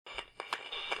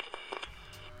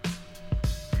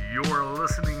You're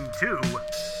listening to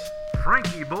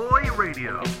FrankieBoi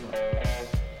Radio.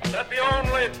 That the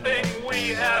only thing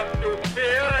we have to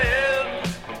fear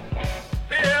is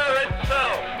fear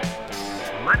itself.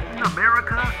 Letting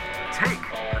America take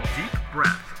a deep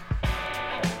breath.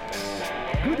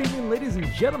 Good evening, ladies and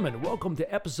gentlemen. Welcome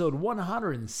to episode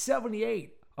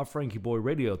 178 of FrankieBoi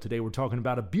Radio. Today we're talking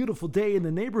about a beautiful day in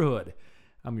the neighborhood.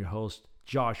 I'm your host,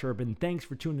 Josh Urban. Thanks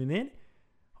for tuning in.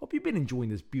 Hope you've been enjoying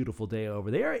this beautiful day over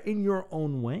there in your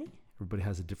own way. Everybody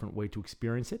has a different way to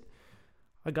experience it.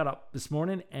 I got up this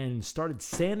morning and started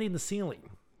sanding the ceiling.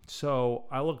 So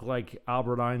I look like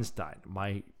Albert Einstein.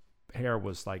 My hair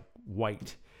was like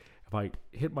white. If I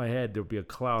hit my head, there would be a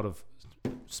cloud of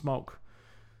smoke,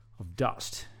 of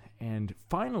dust. And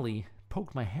finally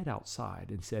poked my head outside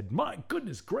and said, "My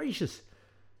goodness gracious,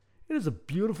 it is a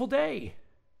beautiful day."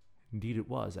 Indeed it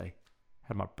was. I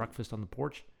had my breakfast on the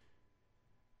porch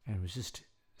and was just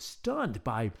stunned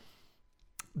by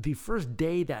the first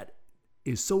day that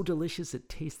is so delicious it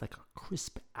tastes like a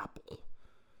crisp apple.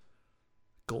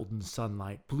 Golden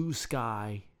sunlight, blue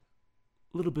sky,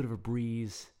 a little bit of a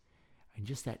breeze, and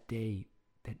just that day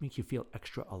that makes you feel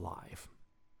extra alive.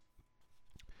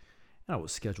 And I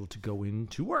was scheduled to go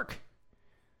into work.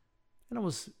 And I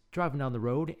was driving down the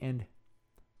road and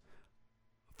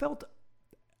felt,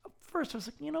 at first I was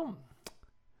like,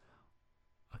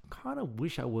 I kind of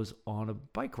wish I was on a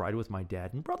bike ride with my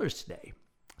dad and brothers today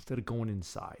instead of going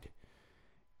inside.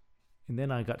 And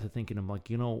then I got to thinking, I'm like,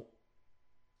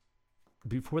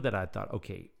 before that I thought,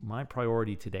 okay, my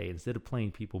priority today, instead of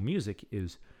playing people music,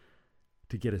 is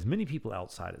to get as many people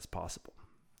outside as possible.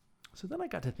 So then I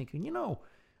got to thinking, well,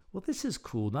 this is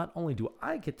cool. Not only do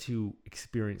I get to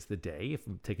experience the day if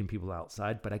I'm taking people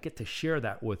outside, but I get to share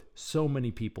that with so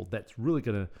many people that's really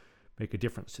going to make a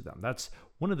difference to them. That's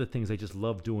one of the things I just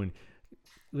love doing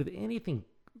with anything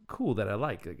cool that I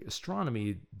like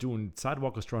astronomy. Doing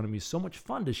sidewalk astronomy is so much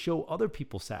fun to show other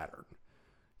people Saturn.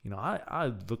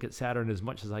 I look at Saturn as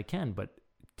much as I can, but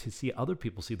to see other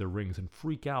people see the rings and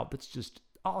freak out, that's just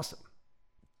awesome.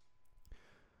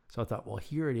 So I thought, well,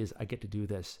 here it is. I get to do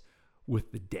this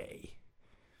with the day.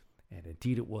 And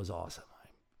indeed it was awesome. I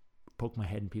poke my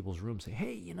head in people's rooms, say,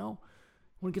 "Hey, want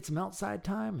to get some outside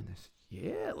time?" And they say,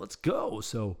 "Yeah, let's go."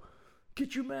 So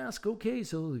get your mask. Okay.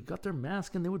 So they got their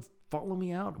mask and they would follow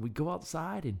me out. And we'd go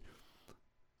outside and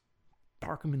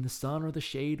park them in the sun or the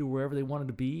shade or wherever they wanted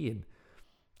to be, and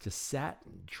just sat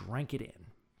and drank it in.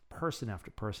 Person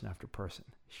after person after person.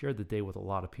 Shared the day with a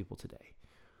lot of people today.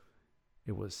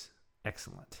 It was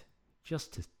excellent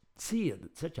just to see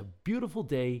it. Such a beautiful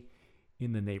day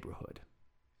in the neighborhood.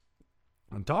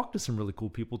 And talk to some really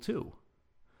cool people too.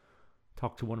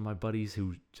 Talked to one of my buddies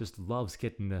who just loves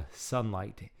getting the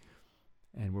sunlight.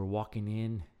 And we're walking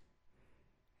in.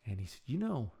 And he said,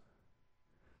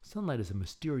 sunlight is a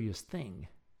mysterious thing.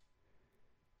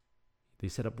 They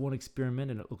set up one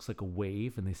experiment and it looks like a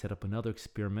wave. And they set up another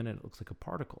experiment and it looks like a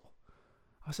particle.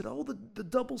 I said, "Oh, the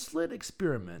double slit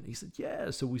experiment." He said, "Yeah."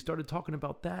 So we started talking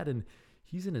about that. And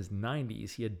he's in his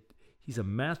 90s. He's a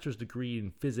master's degree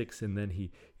in physics. And then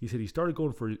he said he started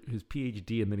going for his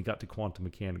PhD. And then he got to quantum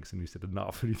mechanics. And he said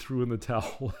enough. And he threw in the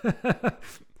towel.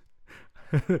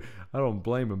 I don't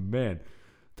blame him, man.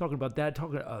 Talking about that,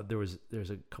 there's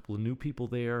a couple of new people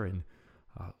there, and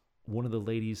one of the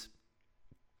ladies,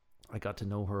 I got to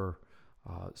know her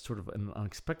sort of in an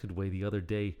unexpected way. The other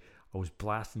day, I was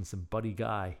blasting some Buddy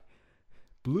Guy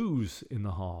blues in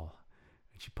the hall,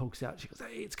 and she pokes out. She goes,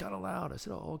 "Hey, it's kind of loud." I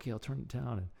said, "Oh, okay, I'll turn it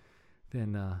down." And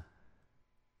then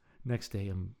next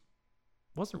day, I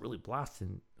wasn't really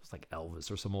blasting. It was like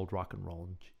Elvis or some old rock and roll,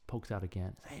 and she pokes out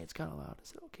again. "Hey, it's kind of loud." I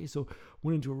said, "Okay." So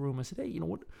went into a room. I said, "Hey,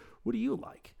 what do you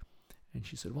like?" And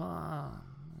she said, "Well, I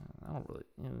don't really,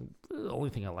 the only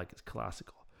thing I like is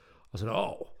classical." I said,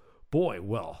 "Oh, boy,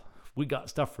 well, we got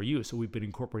stuff for you." So we've been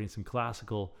incorporating some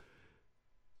classical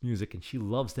music, and she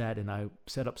loves that. And I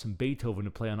set up some Beethoven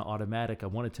to play on automatic. I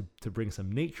wanted to bring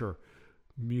some nature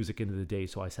music into the day,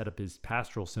 so I set up his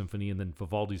Pastoral Symphony and then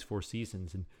Vivaldi's Four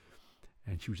Seasons, and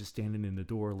she was just standing in the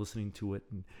door listening to it.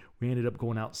 And we ended up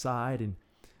going outside and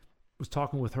was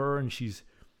talking with her, and she's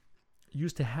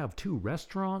used to have 2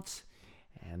 restaurants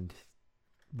and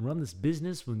run this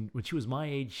business. When she was my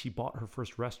age, she bought her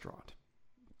first restaurant.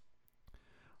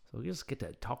 So we just get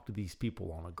to talk to these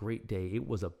people on a great day. It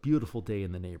was a beautiful day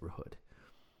in the neighborhood.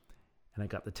 And I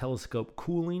got the telescope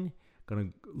cooling,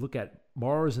 going to look at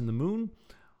Mars and the moon.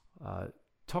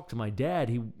 Talked to my dad.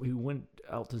 He went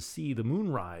out to see the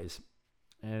moonrise.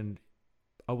 And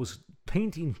I was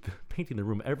painting the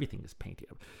room. Everything is painted.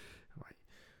 Right.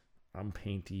 I'm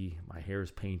painty. My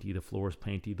hair's painty. The floor's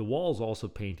painty. The wall's also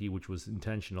painty, which was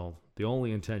intentional. The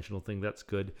only intentional thing, that's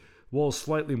good. The wall's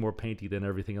slightly more painty than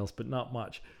everything else, but not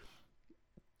much.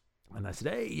 And I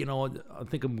said, hey, I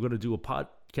think I'm going to do a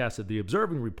podcast of the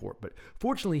Observing Report. But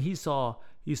fortunately, he saw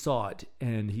it,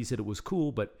 and he said it was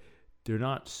cool, but they're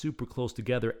not super close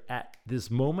together at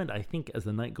this moment. I think as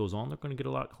the night goes on, they're going to get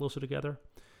a lot closer together.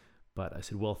 But I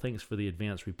said, well, thanks for the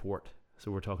advance report.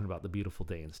 So we're talking about the beautiful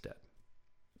day instead.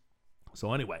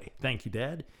 So anyway, thank you,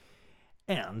 Dad.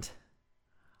 And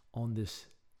on this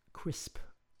crisp,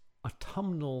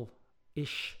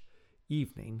 autumnal-ish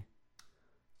evening,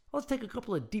 let's take a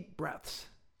couple of deep breaths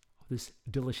of this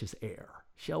delicious air,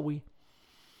 shall we?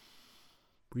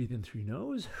 Breathe in through your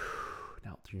nose,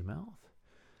 and out through your mouth.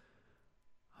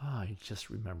 I just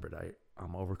remembered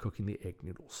I'm overcooking the egg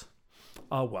noodles.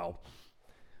 Oh, well,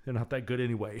 they're not that good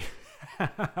anyway.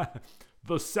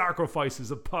 The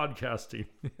sacrifices of podcasting.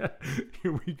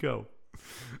 Here we go.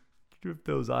 Keep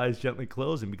those eyes gently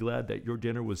closed and be glad that your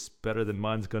dinner was better than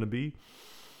mine's going to be.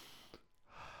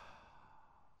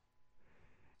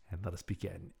 And let us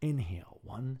begin. Inhale.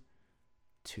 1,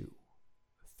 2,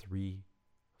 3,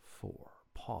 4.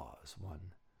 Pause. 1,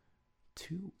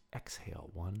 2.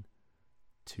 Exhale. 1,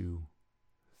 2,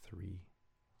 3,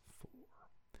 4.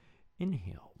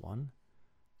 Inhale. 1,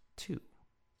 2,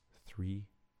 3,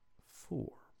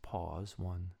 4. Pause.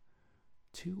 1,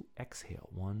 2. Exhale.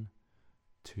 1,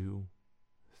 2,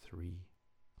 3,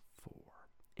 4.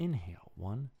 Inhale.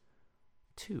 1,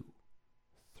 2,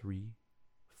 3,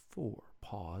 4.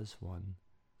 Pause. 1,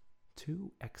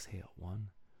 2. Exhale. 1,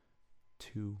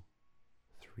 2,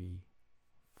 3,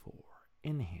 4.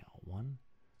 Inhale. 1,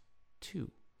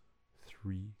 2,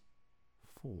 3,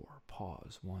 4.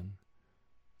 Pause. 1,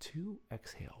 2.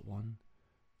 Exhale. 1,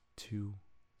 2,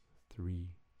 3,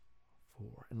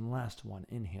 4. And last one.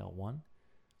 Inhale. 1,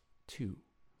 2,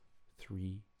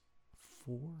 3,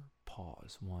 4.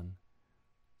 Pause. 1,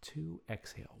 2.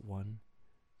 Exhale. 1,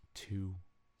 2,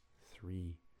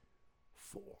 3,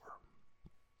 4.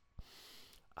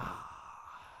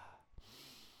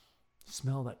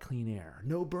 Smell that clean air.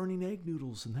 No burning egg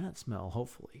noodles in that smell,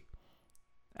 hopefully.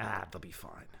 They'll be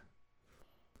fine.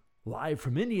 Live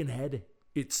from Indian Head,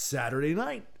 it's Saturday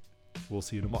night. We'll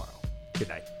see you tomorrow. Good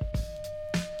night.